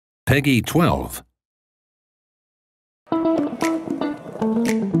Peggy 12.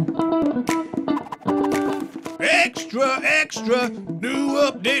 Extra, extra! New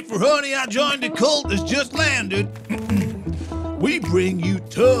update for Honey, I Joined the Cult has just landed. We bring you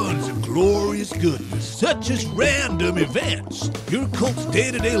tons of glorious goodness, such as random events. Your cult's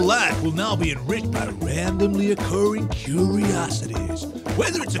day-to-day life will now be enriched by randomly occurring curiosities.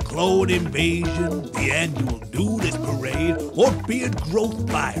 Whether it's a clone invasion, the annual nudist parade, or beard growth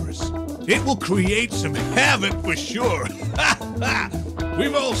virus, it will create some havoc for sure.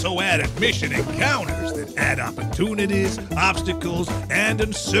 We've also added mission encounters that add opportunities, obstacles, and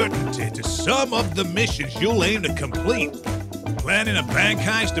uncertainty to some of the missions you'll aim to complete. Planning a bank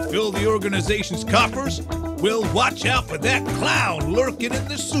heist to fill the organization's coffers? Well, watch out for that clown lurking in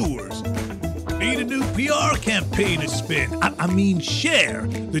the sewers. Need a new PR campaign to spin? I mean share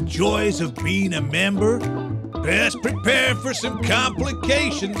the joys of being a member? Best prepare for some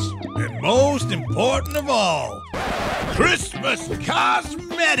complications. And most important of all, Christmas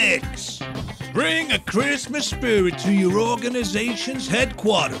cosmetics! Bring a Christmas spirit to your organization's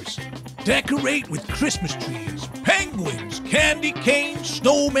headquarters. Decorate with Christmas trees, penguins, candy canes,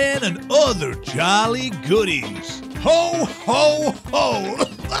 snowmen, and other jolly goodies. Ho, ho, ho!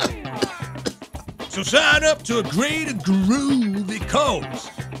 So sign up to a great and groovy cause.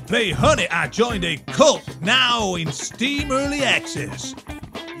 Play Honey, I Joined a Cult now in Steam Early Access.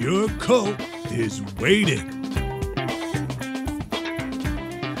 Your cult is waiting.